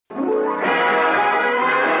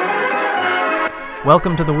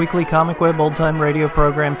Welcome to the weekly Comic Web Old Time Radio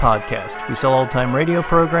Program podcast. We sell old-time radio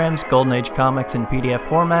programs, Golden Age comics in PDF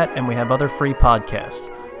format, and we have other free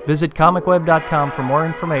podcasts. Visit comicweb.com for more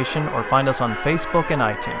information or find us on Facebook and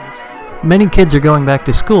iTunes. Many kids are going back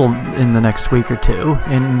to school in the next week or two.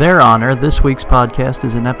 In their honor, this week's podcast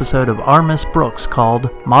is an episode of Our Miss Brooks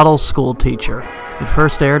called Model School Teacher. It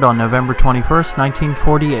first aired on November 21st,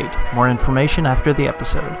 1948. More information after the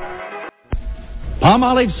episode.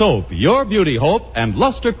 Palmolive Soap, your beauty hope, and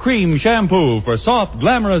Luster Cream Shampoo for soft,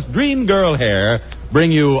 glamorous dream girl hair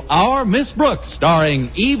bring you Our Miss Brooks,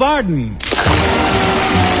 starring Eve Arden.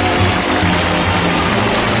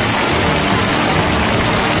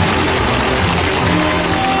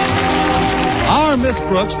 Our Miss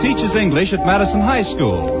Brooks teaches English at Madison High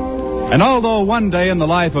School. And although one day in the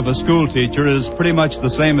life of a school teacher is pretty much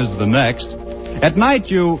the same as the next, at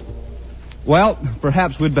night well,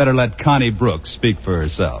 perhaps we'd better let Connie Brooks speak for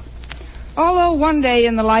herself. Although one day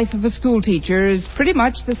in the life of a school teacher is pretty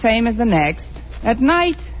much the same as the next, at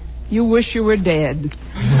night you wish you were dead.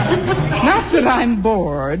 Not that I'm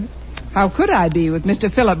bored. How could I be with Mr.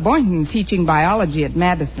 Philip Boynton teaching biology at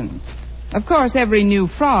Madison? Of course, every new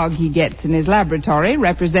frog he gets in his laboratory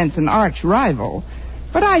represents an arch rival.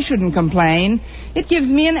 But I shouldn't complain. It gives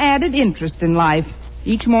me an added interest in life.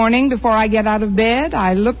 Each morning before I get out of bed,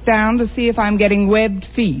 I look down to see if I'm getting webbed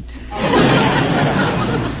feet.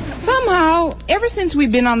 Somehow, ever since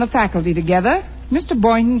we've been on the faculty together, Mr.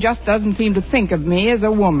 Boynton just doesn't seem to think of me as a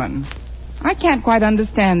woman. I can't quite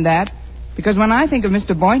understand that, because when I think of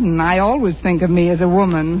Mr. Boynton, I always think of me as a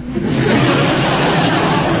woman.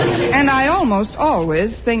 And I almost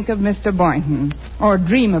always think of Mr. Boynton, or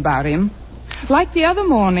dream about him, like the other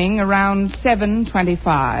morning around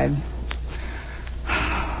 7:25.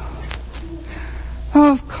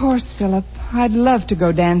 Oh, of course, Philip. I'd love to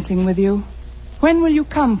go dancing with you. When will you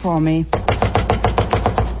come for me?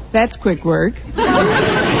 That's quick work.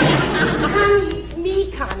 Connie, it's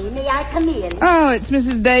me, Connie. May I come in? Oh, it's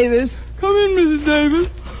Mrs. Davis. Come in, Mrs. Davis.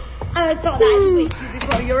 I thought I'd wake you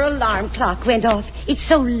before your alarm clock went off. It's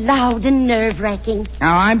so loud and nerve-wracking. Oh,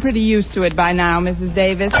 I'm pretty used to it by now, Mrs.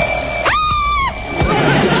 Davis.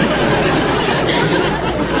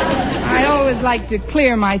 I always like to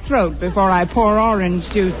clear my throat before I pour orange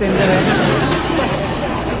juice into it.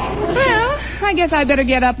 Well, I guess I better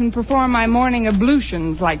get up and perform my morning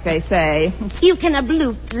ablutions, like they say. You can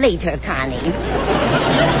ablute later, Connie. You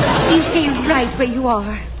stay right where you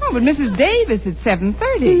are. Oh, but Mrs. Davis, it's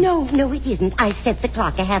 7:30. No, it isn't. I set the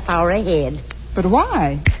clock a half hour ahead. But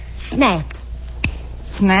why? Snap.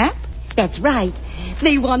 Snap? That's right.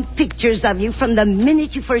 They want pictures of you from the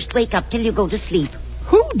minute you first wake up till you go to sleep.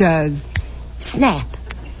 Who does? Snap.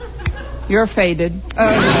 You're faded.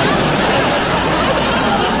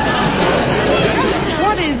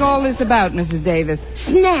 What is all this about, Mrs. Davis?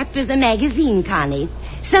 Snap is a magazine, Connie.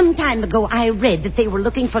 Some time ago, I read that they were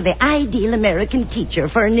looking for the ideal American teacher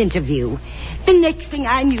for an interview. The next thing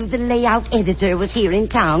I knew, the layout editor was here in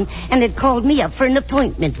town and had called me up for an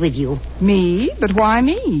appointment with you. Me? But why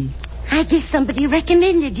me? I guess somebody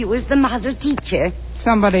recommended you as the model teacher.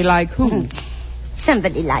 Somebody like who?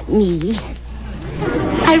 Somebody like me.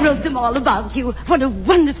 I wrote them all about you. What a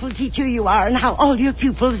wonderful teacher you are and how all your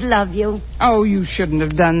pupils love you. Oh, you shouldn't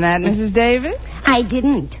have done that, Mrs. Davis. I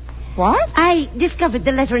didn't. What? I discovered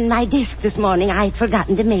the letter in my desk this morning. I'd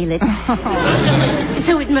forgotten to mail it.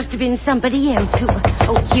 So it must have been somebody else who...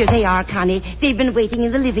 Oh, here they are, Connie. They've been waiting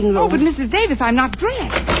in the living room. Oh, but Mrs. Davis, I'm not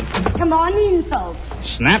dressed. Come on in, folks.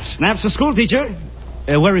 Snap's the school teacher.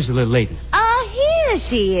 Where is the little lady? Here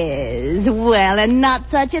she is. Well, and not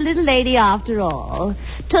such a little lady after all.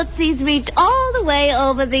 Tootsie's reached all the way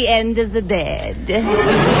over the end of the bed.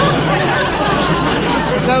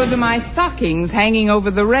 Those are my stockings hanging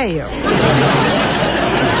over the rail.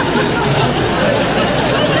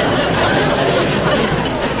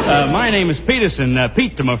 My name is Peterson.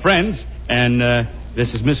 Pete to my friends. And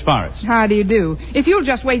this is Miss Forrest. How do you do? If you'll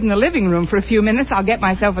just wait in the living room for a few minutes, I'll get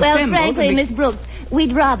myself assembled. Well, frankly, Miss Brooks,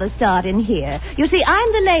 we'd rather start in here. You see,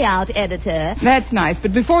 I'm the layout editor. That's nice,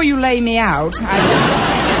 but before you lay me out,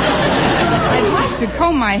 I'd like to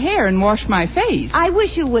comb my hair and wash my face. I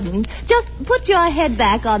wish you wouldn't. Just put your head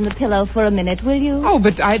back on the pillow for a minute, will you? Oh,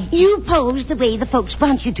 but You pose the way the folks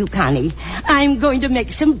want you to, Connie. I'm going to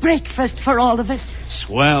make some breakfast for all of us.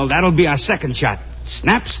 Swell, that'll be our second shot.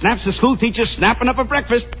 Snap's the school teacher snapping up a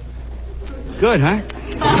breakfast. Good, huh?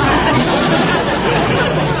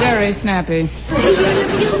 Very snappy. See you in a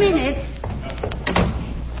few minutes.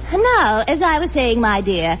 Now, as I was saying, my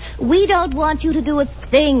dear, we don't want you to do a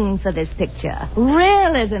thing for this picture.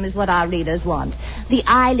 Realism is what our readers want. The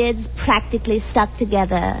eyelids practically stuck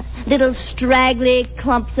together, little straggly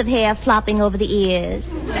clumps of hair flopping over the ears,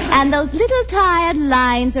 and those little tired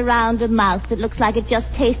lines around a mouth that looks like it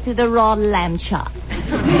just tasted a raw lamb chop.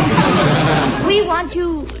 We want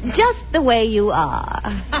you just the way you are.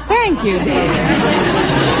 Thank you, dear.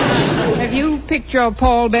 Have you picked your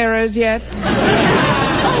pallbearers yet?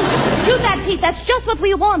 Do that, Pete. That's just what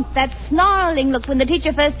we want. That snarling look when the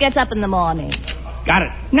teacher first gets up in the morning. Got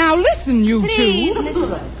it. Now listen, you Please, two. Miss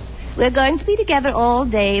Brooks. We're going to be together all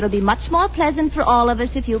day. It'll be much more pleasant for all of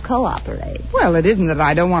us if you cooperate. Well, it isn't that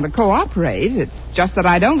I don't want to cooperate. It's just that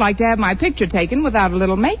I don't like to have my picture taken without a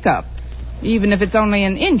little makeup. Even if it's only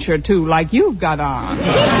an inch or two like you've got on.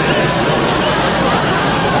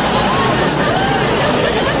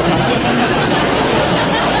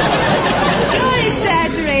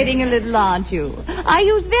 A little, aren't you? I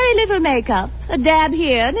use very little makeup. A dab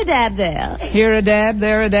here and a dab there. Here a dab,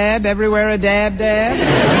 there a dab, everywhere a dab.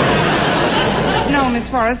 No, Miss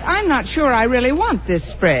Forrest, I'm not sure I really want this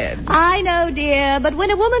spread. I know, dear, but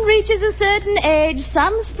when a woman reaches a certain age,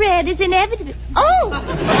 some spread is inevitable. Oh!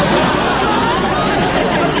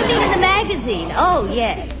 You mean in the magazine? Oh,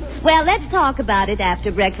 yes. Well, let's talk about it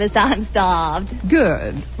after breakfast. I'm starved.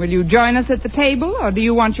 Good. Will you join us at the table, or do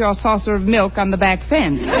you want your saucer of milk on the back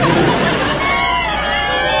fence?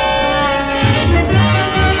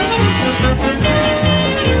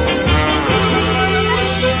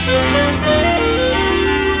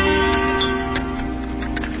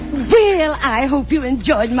 Well, I hope you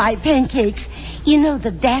enjoyed my pancakes. You know, the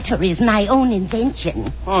batter is my own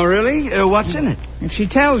invention. Oh, really? What's in it? If she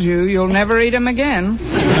tells you, you'll never eat them again.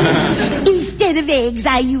 Instead of eggs,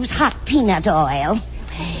 I use hot peanut oil.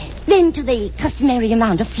 Then to the customary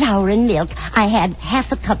amount of flour and milk, I add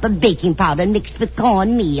half a cup of baking powder mixed with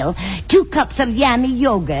cornmeal, 2 cups of yummy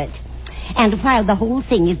yogurt. And while the whole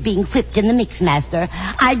thing is being whipped in the Mixmaster,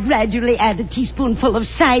 I gradually add a teaspoonful of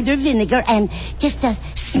cider vinegar and just a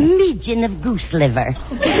smidgen of goose liver.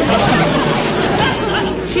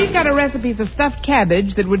 She's got a recipe for stuffed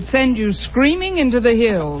cabbage that would send you screaming into the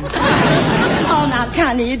hills. Oh, now,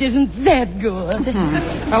 Connie, it isn't that good.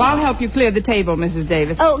 Well, I'll help you clear the table, Mrs.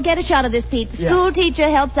 Davis. Oh, get a shot of this, Pete. The school teacher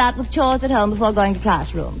helps out with chores at home before going to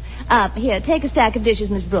classroom. Here, take a stack of dishes,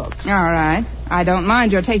 Miss Brooks. All right. I don't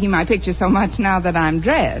mind your taking my picture so much now that I'm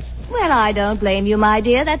dressed. Well, I don't blame you, my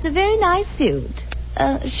dear. That's a very nice suit.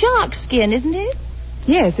 Shark skin, isn't it?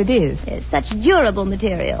 Yes, it is. Yes, such durable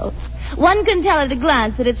material. One can tell at a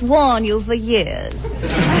glance that it's worn you for years.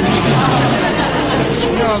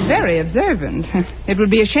 You're very observant. It would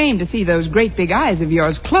be a shame to see those great big eyes of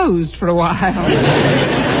yours closed for a while.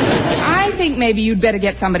 I think maybe you'd better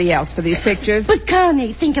get somebody else for these pictures. But,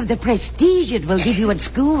 Connie, think of the prestige it will give you at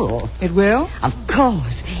school. It will? Of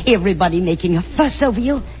course. Everybody making a fuss over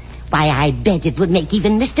you. Why, I bet it would make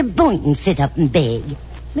even Mr. Boynton sit up and beg.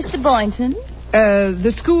 Mr. Boynton?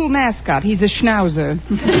 The school mascot. He's a schnauzer.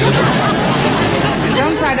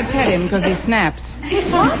 Don't try to pet him because he snaps.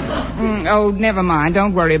 What? Oh, never mind.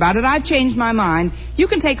 Don't worry about it. I've changed my mind. You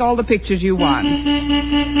can take all the pictures you want.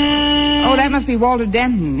 Oh, that must be Walter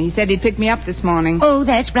Denton. He said he'd pick me up this morning. Oh,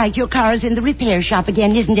 that's right. Your car is in the repair shop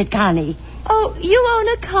again, isn't it, Connie? Oh, you own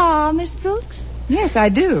a car, Miss Brooks? Yes, I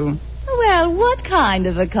do. Well, what kind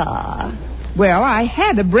of a car? Well, I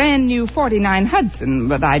had a brand new 49 Hudson,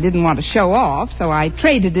 but I didn't want to show off, so I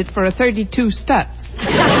traded it for a 32 Stutz.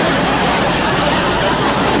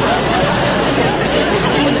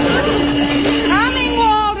 Coming,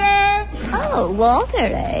 Walter! Oh, Walter,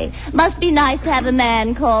 eh? Must be nice to have a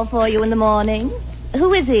man call for you in the morning.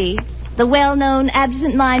 Who is he? The well-known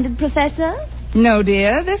absent-minded professor? No,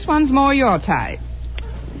 dear. This one's more your type.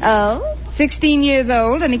 Oh? 16 years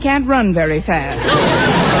old, and he can't run very fast.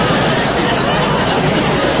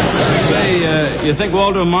 Say, you think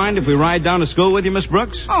Walter will mind if we ride down to school with you, Miss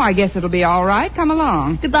Brooks? Oh, I guess it'll be all right. Come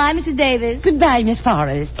along. Goodbye, Mrs. Davis. Goodbye, Miss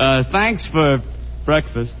Forrest. Thanks for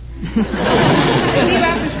breakfast. See you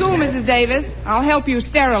after school, Mrs. Davis. I'll help you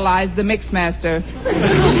sterilize the Mixmaster.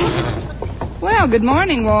 Well, good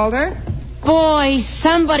morning, Walter. Boy,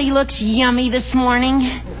 somebody looks yummy this morning.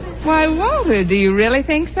 Why, Walter, do you really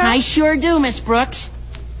think so? I sure do, Miss Brooks.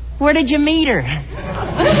 Where did you meet her?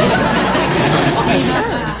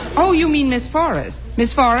 Oh, you mean Miss Forrest.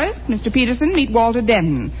 Miss Forrest, Mr. Peterson, meet Walter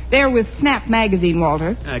Denton. They're with Snap magazine,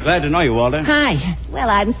 Walter. Glad to know you, Walter. Hi. Well,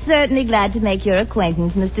 I'm certainly glad to make your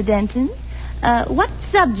acquaintance, Mr. Denton. What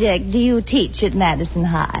subject do you teach at Madison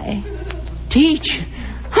High? Teach?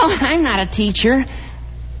 Oh, I'm not a teacher.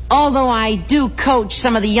 Although I do coach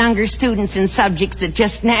some of the younger students in subjects that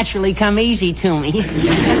just naturally come easy to me.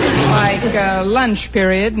 Like lunch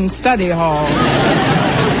period and study hall.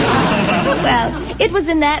 Well, it was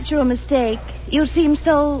a natural mistake. You seem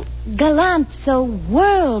so gallant, so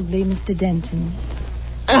worldly, Mr. Denton.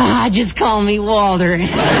 Just call me Walter. Well,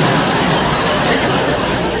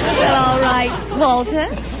 all right, Walter.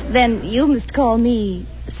 Then you must call me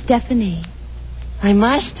Stephanie. I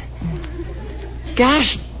must?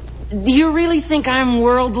 Gosh, do you really think I'm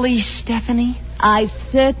worldly, Stephanie? I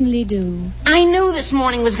certainly do. I knew this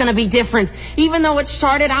morning was going to be different, even though it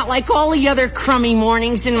started out like all the other crummy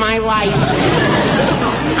mornings in my life.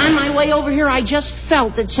 On my way over here, I just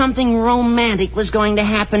felt that something romantic was going to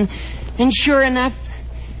happen. And sure enough,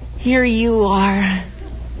 here you are.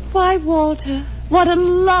 Why, Walter, what a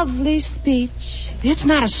lovely speech. It's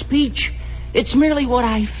not a speech. It's merely what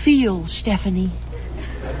I feel, Stephanie.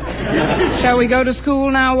 Shall we go to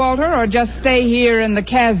school now, Walter, or just stay here in the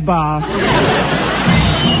Casbah?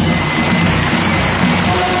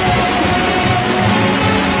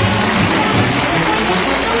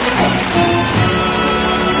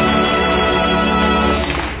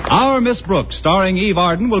 Our Miss Brooks, starring Eve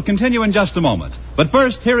Arden, will continue in just a moment. But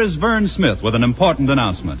first, here is Vern Smith with an important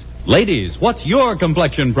announcement. Ladies, what's your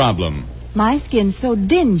complexion problem? My skin's so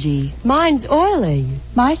dingy. Mine's oily.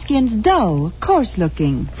 My skin's dull,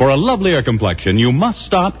 coarse-looking. For a lovelier complexion, you must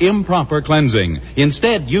stop improper cleansing.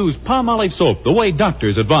 Instead, use Palmolive soap the way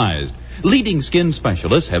doctors advised. Leading skin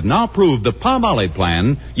specialists have now proved the Palmolive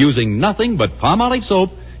plan, using nothing but Palmolive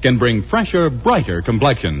soap, can bring fresher, brighter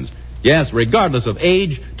complexions. Yes, regardless of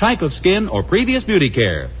age, type of skin, or previous beauty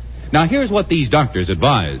care. Now, here's what these doctors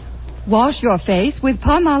advised. Wash your face with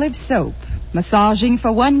Palmolive soap. Massaging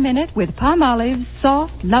for 1 minute with Palmolive's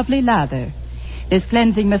soft, lovely lather. This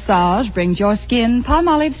cleansing massage brings your skin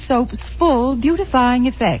Palmolive soap's full beautifying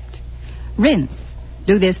effect. Rinse.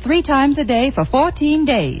 Do this 3 times a day for 14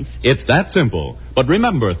 days. It's that simple. But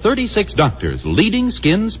remember, 36 doctors, leading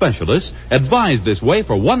skin specialists, advised this way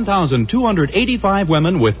for 1,285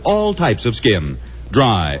 women with all types of skin.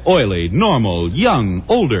 Dry, oily, normal, young,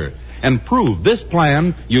 older. And prove this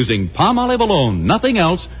plan, using Palmolive alone, nothing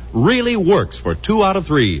else, really works for 2 out of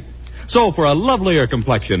 3. So for a lovelier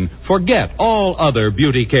complexion, forget all other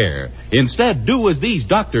beauty care. Instead, do as these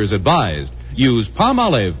doctors advised. Use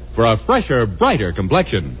Palmolive for a fresher, brighter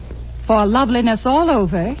complexion. For loveliness all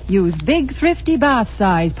over, use big, thrifty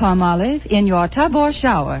bath-size Palmolive in your tub or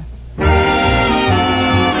shower.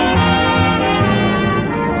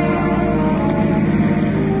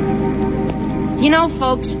 You know,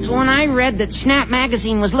 folks, when I read that Snap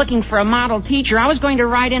Magazine was looking for a model teacher, I was going to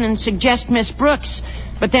write in and suggest Miss Brooks.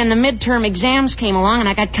 But then the midterm exams came along, and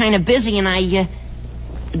I got kind of busy, and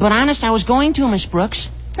But honest, I was going to, Miss Brooks.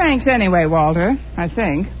 Thanks anyway, Walter, I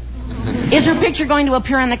think. Is her picture going to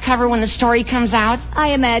appear on the cover when the story comes out?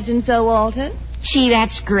 I imagine so, Walter. Gee,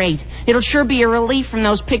 that's great. It'll sure be a relief from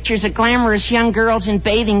those pictures of glamorous young girls in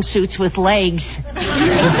bathing suits with legs.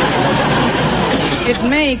 It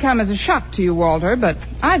may come as a shock to you, Walter, but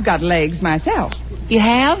I've got legs myself. You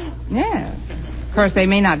have? Yes. Of course, they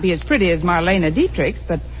may not be as pretty as Marlene Dietrich's,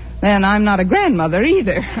 but then I'm not a grandmother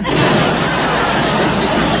either.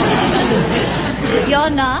 You're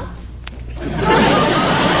not?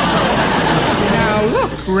 Now,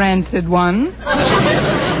 look, rancid one.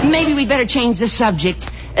 Maybe we'd better change the subject.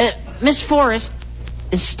 Miss Forrest,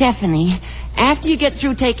 Stephanie, after you get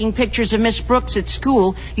through taking pictures of Miss Brooks at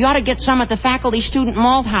school, you ought to get some at the faculty student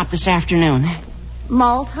malt hop this afternoon.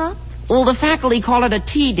 Malt hop? Well, the faculty call it a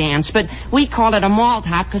tea dance, but we call it a malt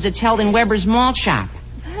hop because it's held in Weber's Malt Shop.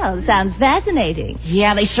 Well, it sounds fascinating.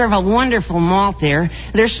 Yeah, they serve a wonderful malt there.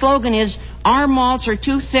 Their slogan is, "Our malts are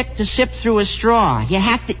too thick to sip through a straw. You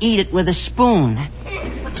have to eat it with a spoon."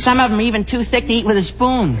 Some of them are even too thick to eat with a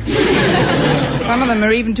spoon. Some of them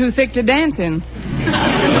are even too thick to dance in.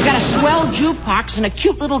 We've got a swell jukebox and a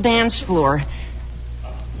cute little dance floor.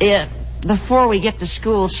 Before we get to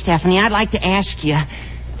school, Stephanie, I'd like to ask you,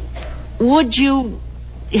 could you...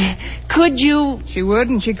 She would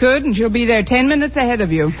and she could, and she'll be there 10 minutes ahead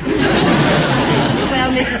of you.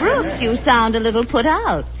 Well, Miss Brooks, you sound a little put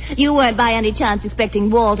out. You weren't by any chance expecting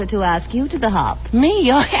Walter to ask you to the hop. Me?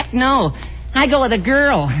 Oh, heck no. I go with a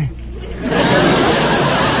girl.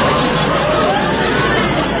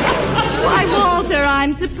 Why, Walter,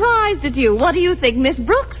 I'm surprised at you. What do you think Miss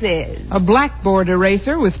Brooks is? A blackboard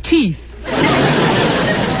eraser with teeth.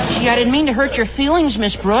 Gee, I didn't mean to hurt your feelings,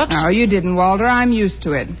 Miss Brooks. No, you didn't, Walter. I'm used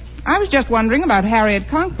to it. I was just wondering about Harriet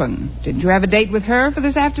Conklin. Didn't you have a date with her for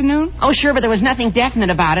this afternoon? Oh, sure, but there was nothing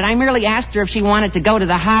definite about it. I merely asked her if she wanted to go to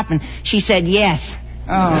the hop, and she said yes.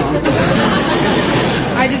 Oh.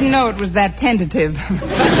 I didn't know it was that tentative.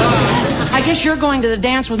 I guess you're going to the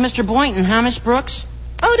dance with Mr. Boynton, huh, Miss Brooks?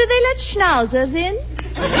 Oh, do they let schnauzers in?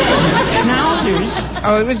 Schnauzers?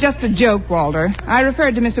 Oh, it was just a joke, Walter. I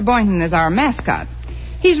referred to Mr. Boynton as our mascot.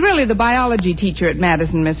 He's really the biology teacher at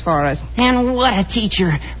Madison, Miss Forrest. And what a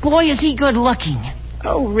teacher. Boy, is he good looking.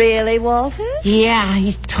 Oh, really, Walter? Yeah,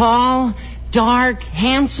 he's tall, dark,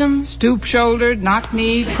 handsome. Stoop-shouldered,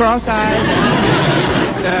 knock-kneed, cross-eyed.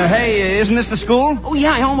 Hey, isn't this the school? Oh,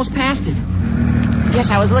 yeah, I almost passed it. Guess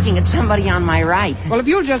I was looking at somebody on my right. Well, if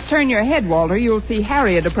you'll just turn your head, Walter, you'll see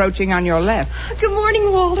Harriet approaching on your left. Good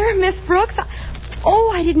morning, Walter. Miss Brooks.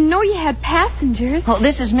 Oh, I didn't know you had passengers. Oh,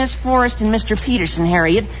 this is Miss Forrest and Mr. Peterson,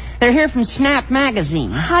 Harriet. They're here from Snap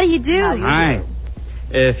Magazine. How do you do? Hi.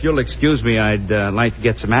 If you'll excuse me, I'd like to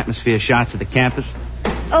get some atmosphere shots of the campus.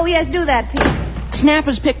 Oh, yes, do that, Pete. Snap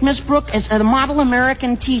has picked Miss Brooks as a model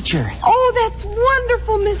American teacher. Oh, that's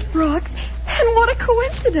wonderful, Miss Brooks. And what a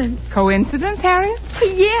coincidence. Coincidence, Harriet?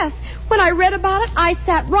 Yes. When I read about it, I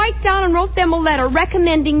sat right down and wrote them a letter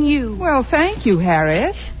recommending you. Well, thank you,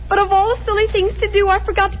 Harriet. But of all the silly things to do, I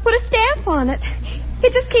forgot to put a stamp on it.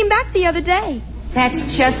 It just came back the other day.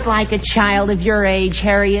 That's just like a child of your age,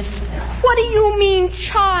 Harriet. What do you mean,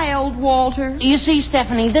 child, Walter? You see,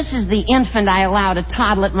 Stephanie, this is the infant I allow to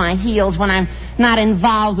toddle at my heels when I'm not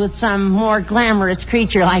involved with some more glamorous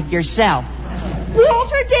creature like yourself.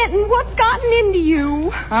 Walter Denton, what's gotten into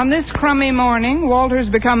you? On this crummy morning, Walter's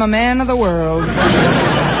become a man of the world.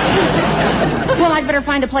 Well, I'd better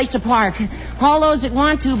find a place to park. All those that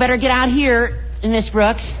want to better get out here, Miss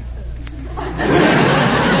Brooks.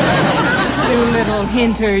 You little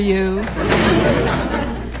hinter, you.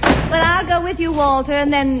 Well, I'll go with you, Walter,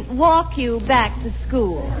 and then walk you back to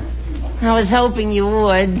school. I was hoping you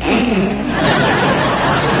would.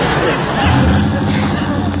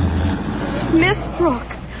 Miss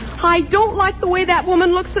Brooks, I don't like the way that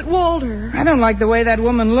woman looks at Walter. I don't like the way that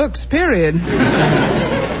woman looks, period.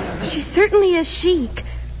 She certainly is chic,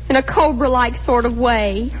 in a Cobra-like sort of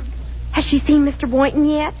way. Has she seen Mr. Boynton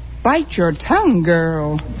yet? Bite your tongue,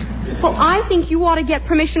 girl. Well, I think you ought to get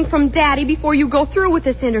permission from Daddy before you go through with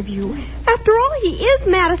this interview. After all, he is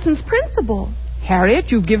Madison's principal.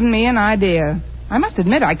 Harriet, you've given me an idea. I must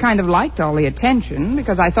admit I kind of liked all the attention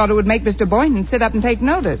because I thought it would make Mr. Boynton sit up and take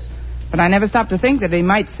notice. But I never stopped to think that he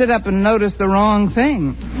might sit up and notice the wrong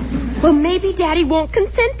thing. Well, maybe Daddy won't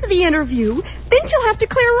consent to the interview. Then she'll have to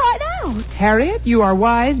clear right out. Harriet, you are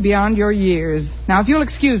wise beyond your years. Now, if you'll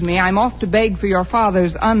excuse me, I'm off to beg for your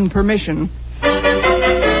father's unpermission.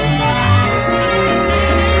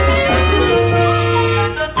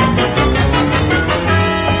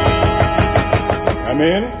 Come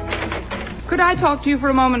in. Could I talk to you for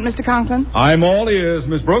a moment, Mr. Conklin? I'm all ears,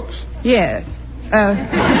 Miss Brooks. Yes.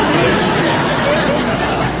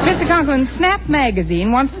 Mr. Conklin, Snap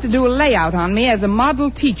Magazine wants to do a layout on me as a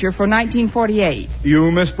model teacher for 1948.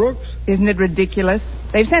 You, Miss Brooks? Isn't it ridiculous?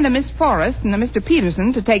 They've sent a Miss Forrest and a Mr.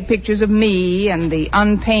 Peterson to take pictures of me and the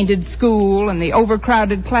unpainted school and the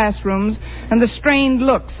overcrowded classrooms and the strained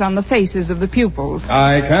looks on the faces of the pupils.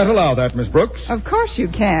 I can't allow that, Miss Brooks. Of course you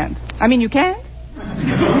can't. I mean, you can't?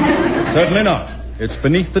 Certainly not. It's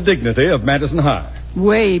beneath the dignity of Madison High.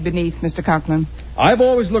 Way beneath, Mr. Conklin. I've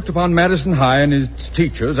always looked upon Madison High and its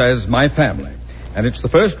teachers as my family. And it's the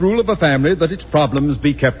first rule of a family that its problems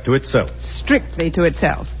be kept to itself. Strictly to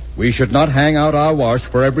itself. We should not hang out our wash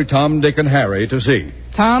for every Tom, Dick, and Harry to see.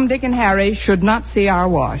 Tom, Dick, and Harry should not see our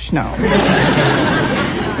wash, no.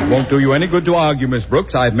 It won't do you any good to argue, Miss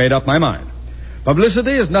Brooks. I've made up my mind.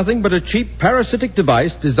 Publicity is nothing but a cheap parasitic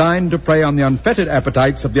device designed to prey on the unfettered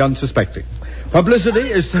appetites of the unsuspecting.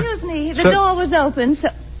 Publicity is... Excuse me, the door was open, so...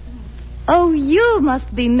 Oh, you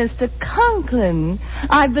must be Mr. Conklin.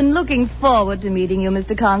 I've been looking forward to meeting you,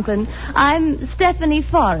 Mr. Conklin. I'm Stephanie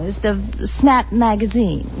Forrest of Snap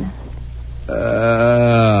Magazine.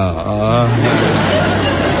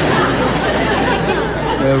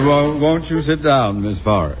 Won't you sit down, Miss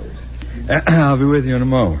Forrest? I'll be with you in a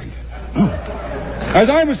moment. As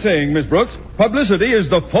I was saying, Miss Brooks, publicity is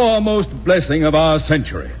the foremost blessing of our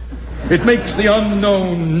century. It makes the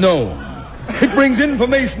unknown known. It brings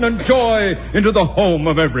information and joy into the home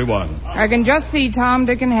of everyone. I can just see Tom,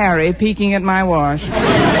 Dick, and Harry peeking at my wash.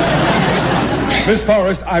 Miss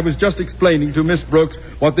Forrest, I was just explaining to Miss Brooks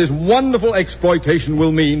what this wonderful exploitation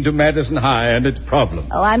will mean to Madison High and its problems.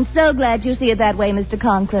 Oh, I'm so glad you see it that way, Mr.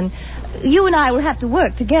 Conklin. You and I will have to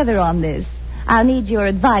work together on this. I'll need your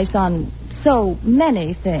advice on so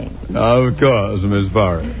many things. Of course, Miss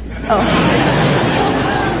Forrest. Oh.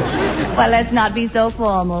 Well, let's not be so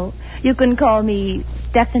formal. You can call me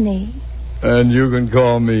Stephanie. And you can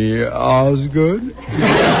call me Osgood.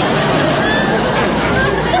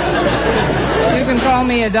 can call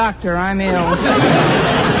me a doctor. I'm ill.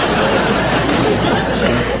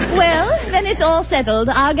 Well, then it's all settled.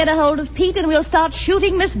 I'll get a hold of Pete and we'll start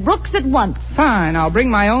shooting Miss Brooks at once. Fine. I'll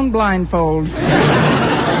bring my own blindfold.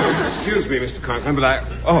 Excuse me, Mr. Conklin, but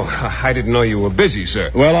I didn't know you were busy, sir.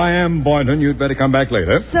 Well, I am, Boynton. You'd better come back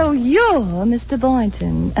later. So you're Mr.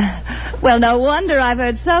 Boynton. Well, no wonder I've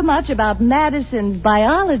heard so much about Madison's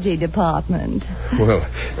biology department. Well,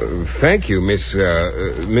 thank you, Miss...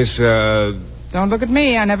 Don't look at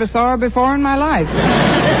me. I never saw her before in my life.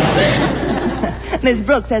 Miss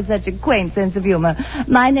Brooks has such a quaint sense of humor.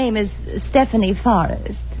 My name is Stephanie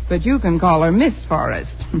Forrest. But you can call her Miss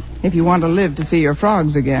Forrest, if you want to live to see your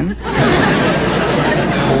frogs again.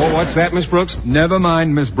 What's that, Miss Brooks? Never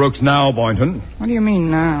mind Miss Brooks now, Boynton. What do you mean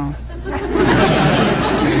now?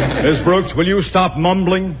 Miss Brooks, will you stop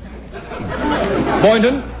mumbling?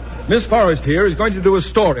 Boynton, Miss Forrest here is going to do a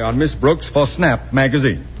story on Miss Brooks for Snap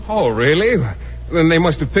magazine. Oh, really? Then they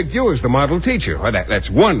must have picked you as the model teacher. Oh, that's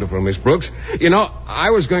wonderful, Miss Brooks. You know, I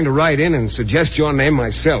was going to write in and suggest your name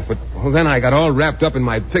myself, but then I got all wrapped up in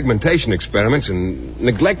my pigmentation experiments and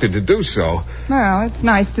neglected to do so. Well, it's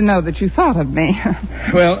nice to know that you thought of me.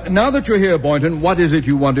 Well, now that you're here, Boynton, what is it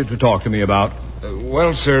you wanted to talk to me about?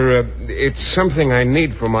 Well, sir, it's something I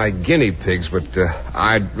need for my guinea pigs, but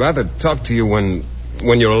I'd rather talk to you when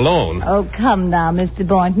you're alone. Oh, come now, Mr.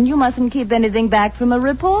 Boynton. You mustn't keep anything back from a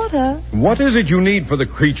reporter. What is it you need for the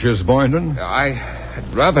creatures, Boynton?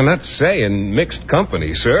 I'd rather not say in mixed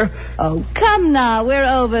company, sir. Oh, come now. We're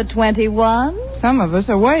over 21. Some of us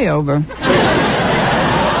are way over.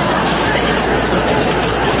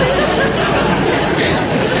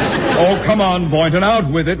 Oh, come on, Boynton.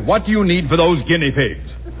 Out with it. What do you need for those guinea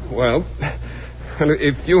pigs? Well,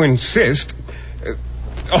 if you insist,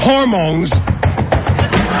 hormones.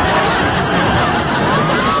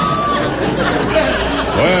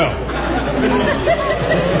 Well,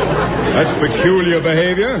 that's peculiar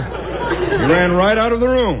behavior. You ran right out of the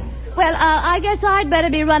room. Well, I guess I'd better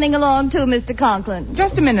be running along too, Mr. Conklin.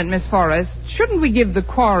 Just a minute, Miss Forrest. Shouldn't we give the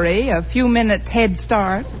quarry a few minutes head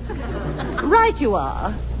start? Right you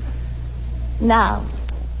are. Now.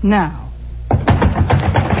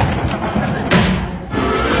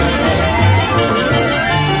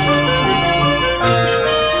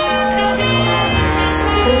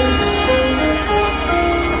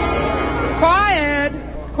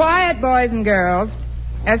 Quiet, boys and girls.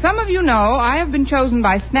 As some of you know, I have been chosen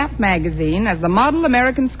by Snap magazine as the model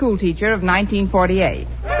American school teacher of 1948.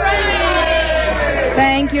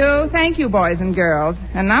 Thank you, boys and girls.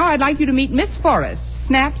 And now I'd like you to meet Miss Forrest,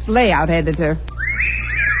 Snap's layout editor.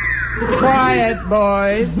 Quiet,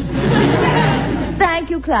 boys. Thank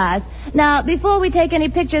you, class. Now, before we take any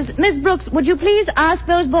pictures, Miss Brooks, would you please ask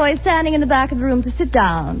those boys standing in the back of the room to sit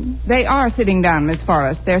down? They are sitting down, Miss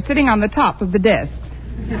Forrest. They're sitting on the top of the desks.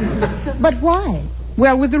 But why?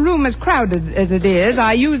 Well, with the room as crowded as it is,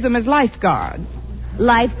 I use them as lifeguards.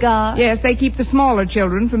 Lifeguards? Yes, they keep the smaller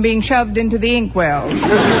children from being shoved into the inkwells.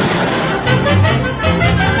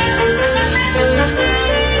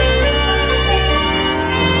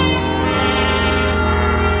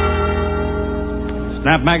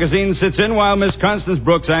 Snap magazine sits in while Miss Constance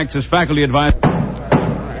Brooks acts as faculty advisor.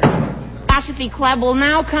 Philosophy Club will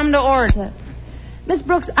now come to order. Miss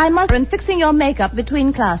Brooks, I must in fixing your makeup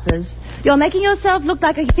between classes. You're making yourself look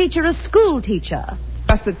like a feature a school teacher.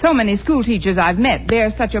 Just that so many school teachers I've met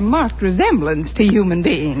bear such a marked resemblance to human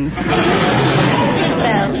beings.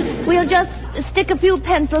 Well, we'll just stick a few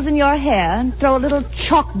pencils in your hair and throw a little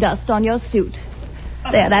chalk dust on your suit.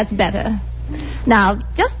 There, that's better. Now,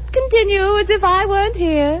 just continue as if I weren't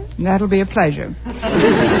here. That'll be a pleasure.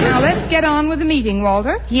 Now, let's get on with the meeting,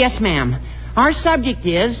 Walter. Yes, ma'am. Our subject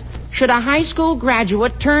is, should a high school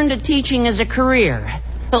graduate turn to teaching as a career?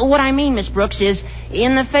 But what I mean, Miss Brooks, is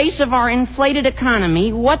in the face of our inflated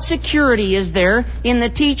economy, what security is there in the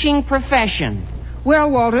teaching profession? Well,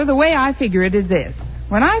 Walter, the way I figure it is this.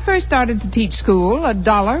 When I first started to teach school,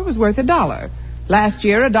 $1 was worth $1. Last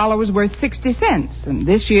year, $1 was worth 60 cents, and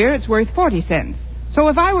this year it's worth 40 cents. So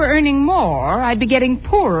if I were earning more, I'd be getting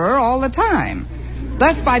poorer all the time.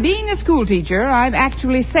 Thus, by being a school teacher, I'm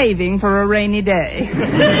actually saving for a rainy day.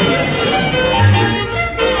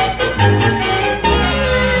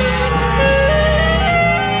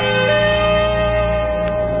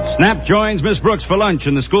 Snap joins Miss Brooks for lunch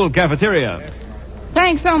in the school cafeteria.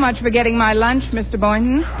 Thanks so much for getting my lunch, Mr.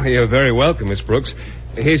 Boynton. You're very welcome, Miss Brooks.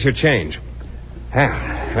 Here's your change.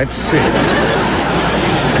 Let's see.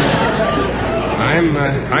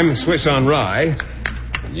 I'm Swiss on rye.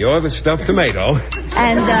 You're the stuffed tomato.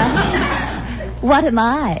 And, what am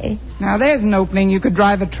I? Now, there's an opening you could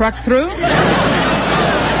drive a truck through.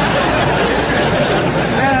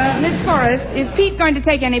 Miss Forrest, is Pete going to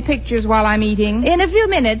take any pictures while I'm eating? In a few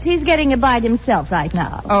minutes. He's getting a bite himself right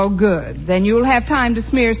now. Oh, good. Then you'll have time to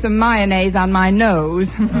smear some mayonnaise on my nose.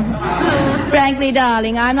 Frankly,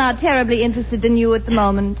 darling, I'm not terribly interested in you at the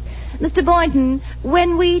moment. Mr. Boynton,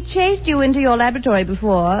 when we chased you into your laboratory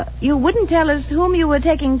before, you wouldn't tell us whom you were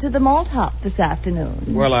taking to the malt hop this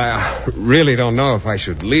afternoon. Well, I really don't know if I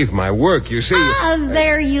should leave my work. You see...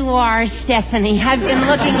 there you are, Stephanie. I've been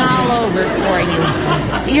looking all over for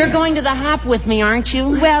you. You're going to the hop with me, aren't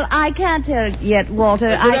you? Well, I can't tell yet, Walter.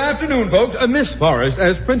 Good afternoon, folks. Miss Forrest,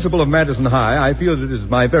 as principal of Madison High, I feel that it is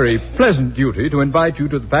my very pleasant duty to invite you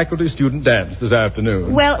to the faculty-student dance this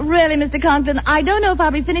afternoon. Well, really, Mr. Conklin, I don't know if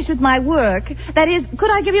I'll be finished with my work. That is, could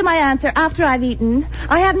I give you my answer after I've eaten?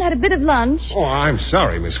 I haven't had a bit of lunch. Oh, I'm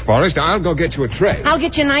sorry, Miss Forrest. I'll go get you a tray. I'll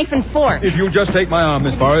get you a knife and fork. If you'll just take my arm,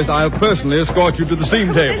 Miss Forrest, I'll personally escort you to the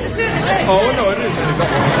steam table. Oh, no, it isn't.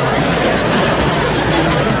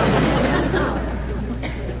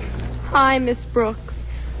 Hi, Miss Brooks.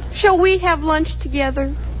 Shall we have lunch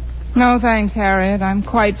together? No, thanks, Harriet. I'm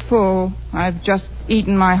quite full. I've just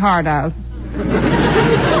eaten my heart out.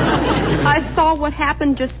 I saw what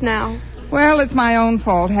happened just now. Well, it's my own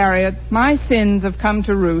fault, Harriet. My sins have come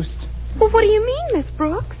to roost. Well, what do you mean, Miss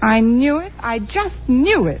Brooks? I knew it. I just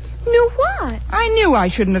knew it. Knew what? I knew I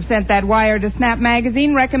shouldn't have sent that wire to Snap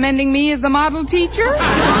Magazine recommending me as the model teacher.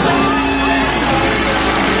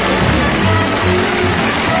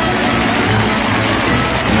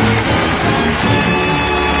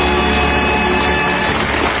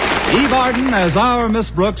 Eve Arden as our Miss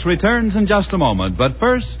Brooks returns in just a moment. But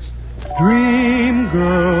first... Dream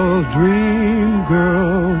girl,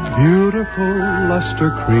 beautiful luster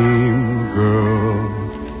cream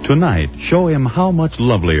girl. Tonight, show him how much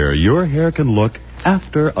lovelier your hair can look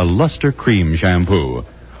after a Luster Cream shampoo.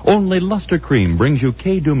 Only Luster Cream brings you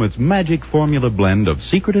Kay Daumit's magic formula blend of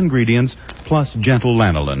secret ingredients plus gentle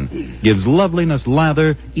lanolin. Gives loveliness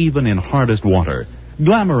lather even in hardest water.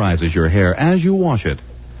 Glamorizes your hair as you wash it.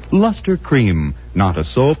 Luster Cream, not a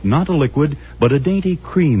soap, not a liquid, but a dainty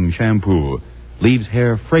cream shampoo. Leaves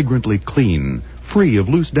hair fragrantly clean, free of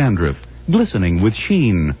loose dandruff, glistening with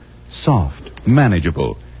sheen, soft,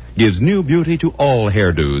 manageable. Gives new beauty to all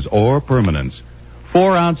hairdos or permanents.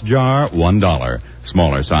 4-ounce jar, $1.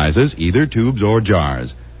 Smaller sizes, either tubes or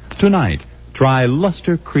jars. Tonight, try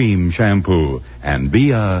Luster Cream shampoo and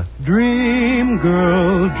be a dream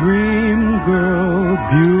girl,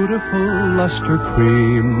 beautiful luster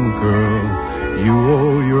cream girl. You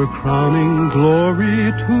owe your crowning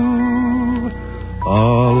glory to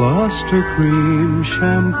a Luster Cream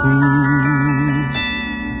shampoo.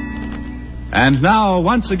 And now,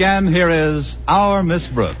 once again, here is our Miss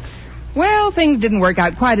Brooks. Well, things didn't work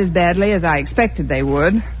out quite as badly as I expected they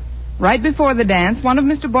would. Right before the dance, one of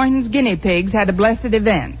Mr. Boynton's guinea pigs had a blessed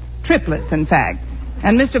event. Triplets, in fact.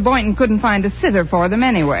 And Mr. Boynton couldn't find a sitter for them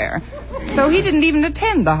anywhere. So he didn't even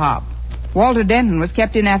attend the hop. Walter Denton was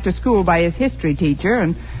kept in after school by his history teacher,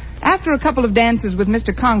 and after a couple of dances with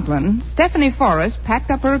Mr. Conklin, Stephanie Forrest packed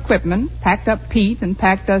up her equipment, packed up Pete, and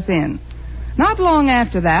packed us in. Not long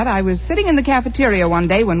after that, I was sitting in the cafeteria one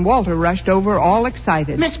day when Walter rushed over all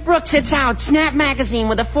excited. Miss Brooks, it's out. Snap Magazine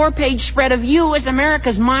with a 4-page spread of you as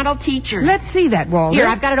America's model teacher. Let's see that, Walter. Here,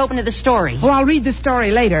 I've got it open to the story. Well, I'll read the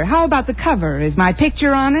story later. How about the cover? Is my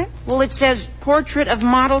picture on it? Well, it says Portrait of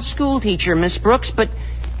Model School Teacher, Miss Brooks, but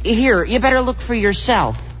here, you better look for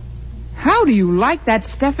yourself. How do you like that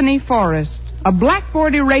Stephanie Forrest? A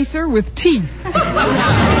blackboard eraser with teeth.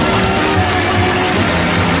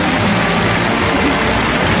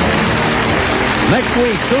 Next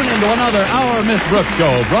week, tune into another Our Miss Brooks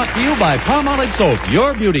show brought to you by Palmolive Soap,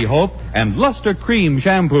 your beauty hope, and Luster Cream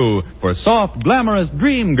Shampoo for soft, glamorous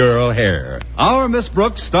dream girl hair. Our Miss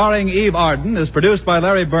Brooks, starring Eve Arden, is produced by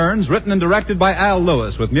Larry Burns, written and directed by Al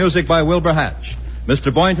Lewis, with music by Wilbur Hatch.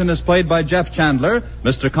 Mr. Boynton is played by Jeff Chandler,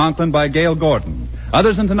 Mr. Conklin by Gail Gordon.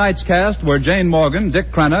 Others in tonight's cast were Jane Morgan,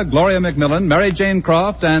 Dick Crenna, Gloria McMillan, Mary Jane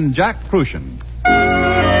Croft, and Jack Crucian.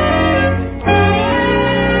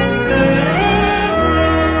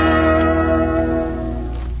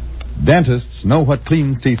 Dentists know what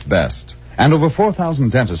cleans teeth best. And over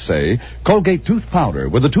 4,000 dentists say Colgate Tooth Powder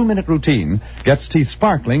with a 2-minute routine gets teeth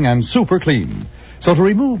sparkling and super clean. So to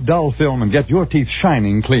remove dull film and get your teeth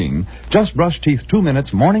shining clean, just brush teeth 2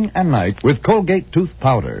 minutes morning and night with Colgate Tooth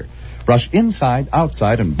Powder. Brush inside,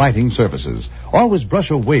 outside, and biting surfaces. Always brush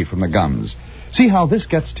away from the gums. See how this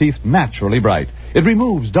gets teeth naturally bright. It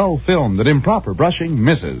removes dull film that improper brushing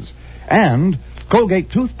misses. And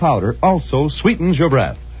Colgate Tooth Powder also sweetens your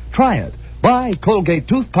breath. Try it. Buy Colgate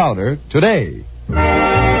Tooth Powder today.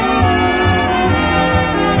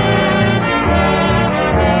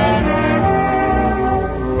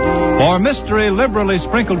 For mystery liberally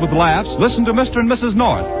sprinkled with laughs, listen to Mr. and Mrs.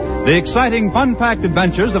 North, the exciting, fun-packed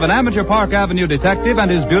adventures of an amateur Park Avenue detective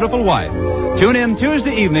and his beautiful wife. Tune in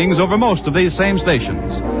Tuesday evenings over most of these same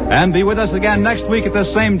stations. And be with us again next week at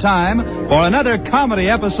this same time for another comedy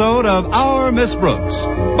episode of Our Miss Brooks.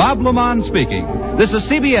 Bob Lamont speaking. This is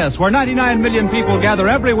CBS, where 99 million people gather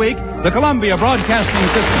every week, the Columbia Broadcasting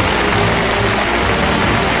System.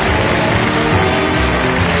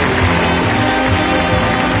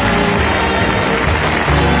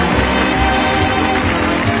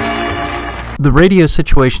 The radio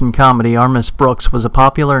situation comedy Our Miss Brooks was a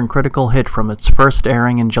popular and critical hit from its first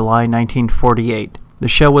airing in July 1948. The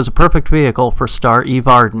show was a perfect vehicle for star Eve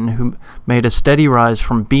Arden, who made a steady rise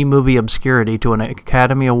from B-movie obscurity to an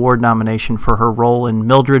Academy Award nomination for her role in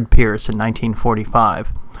Mildred Pierce in 1945.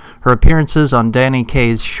 Her appearances on Danny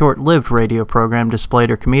Kaye's short-lived radio program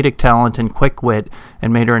displayed her comedic talent and quick wit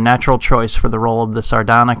and made her a natural choice for the role of the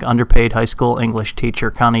sardonic, underpaid high school English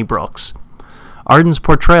teacher Connie Brooks. Arden's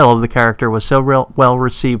portrayal of the character was so well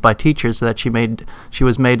received by teachers that she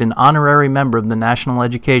was made an honorary member of the National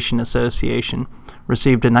Education Association,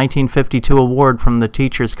 received a 1952 award from the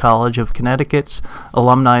Teachers College of Connecticut's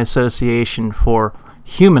Alumni Association for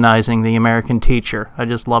humanizing the American teacher. I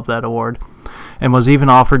just love that award. And was even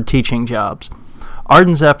offered teaching jobs.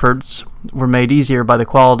 Arden's efforts were made easier by the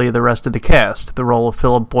quality of the rest of the cast. The role of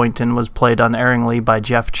Philip Boynton was played unerringly by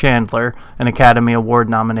Jeff Chandler, an Academy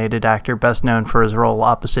Award-nominated actor best known for his role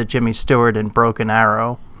opposite Jimmy Stewart in Broken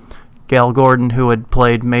Arrow. Gail Gordon, who had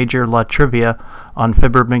played Major La Trivia on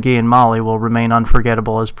Fibber McGee and Molly, will remain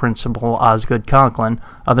unforgettable as Principal Osgood Conklin.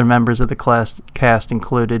 Other members of the cast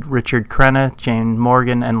included Richard Crenna, Jane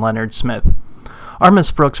Morgan, and Leonard Smith. Our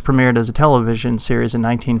Miss Brooks premiered as a television series in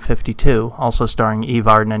 1952, also starring Eve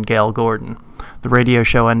Arden and Gail Gordon. The radio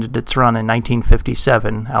show ended its run in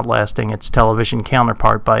 1957, outlasting its television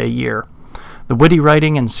counterpart by a year. The witty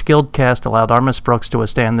writing and skilled cast allowed Our Miss Brooks to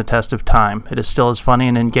withstand the test of time. It is still as funny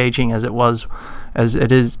and engaging as it was when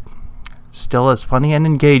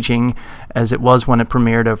it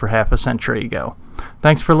premiered over half a century ago.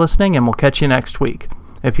 Thanks for listening, and we'll catch you next week.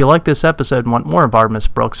 If you like this episode and want more of Our Miss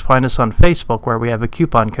Brooks, find us on Facebook, where we have a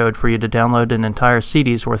coupon code for you to download an entire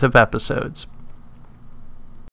CD's worth of episodes.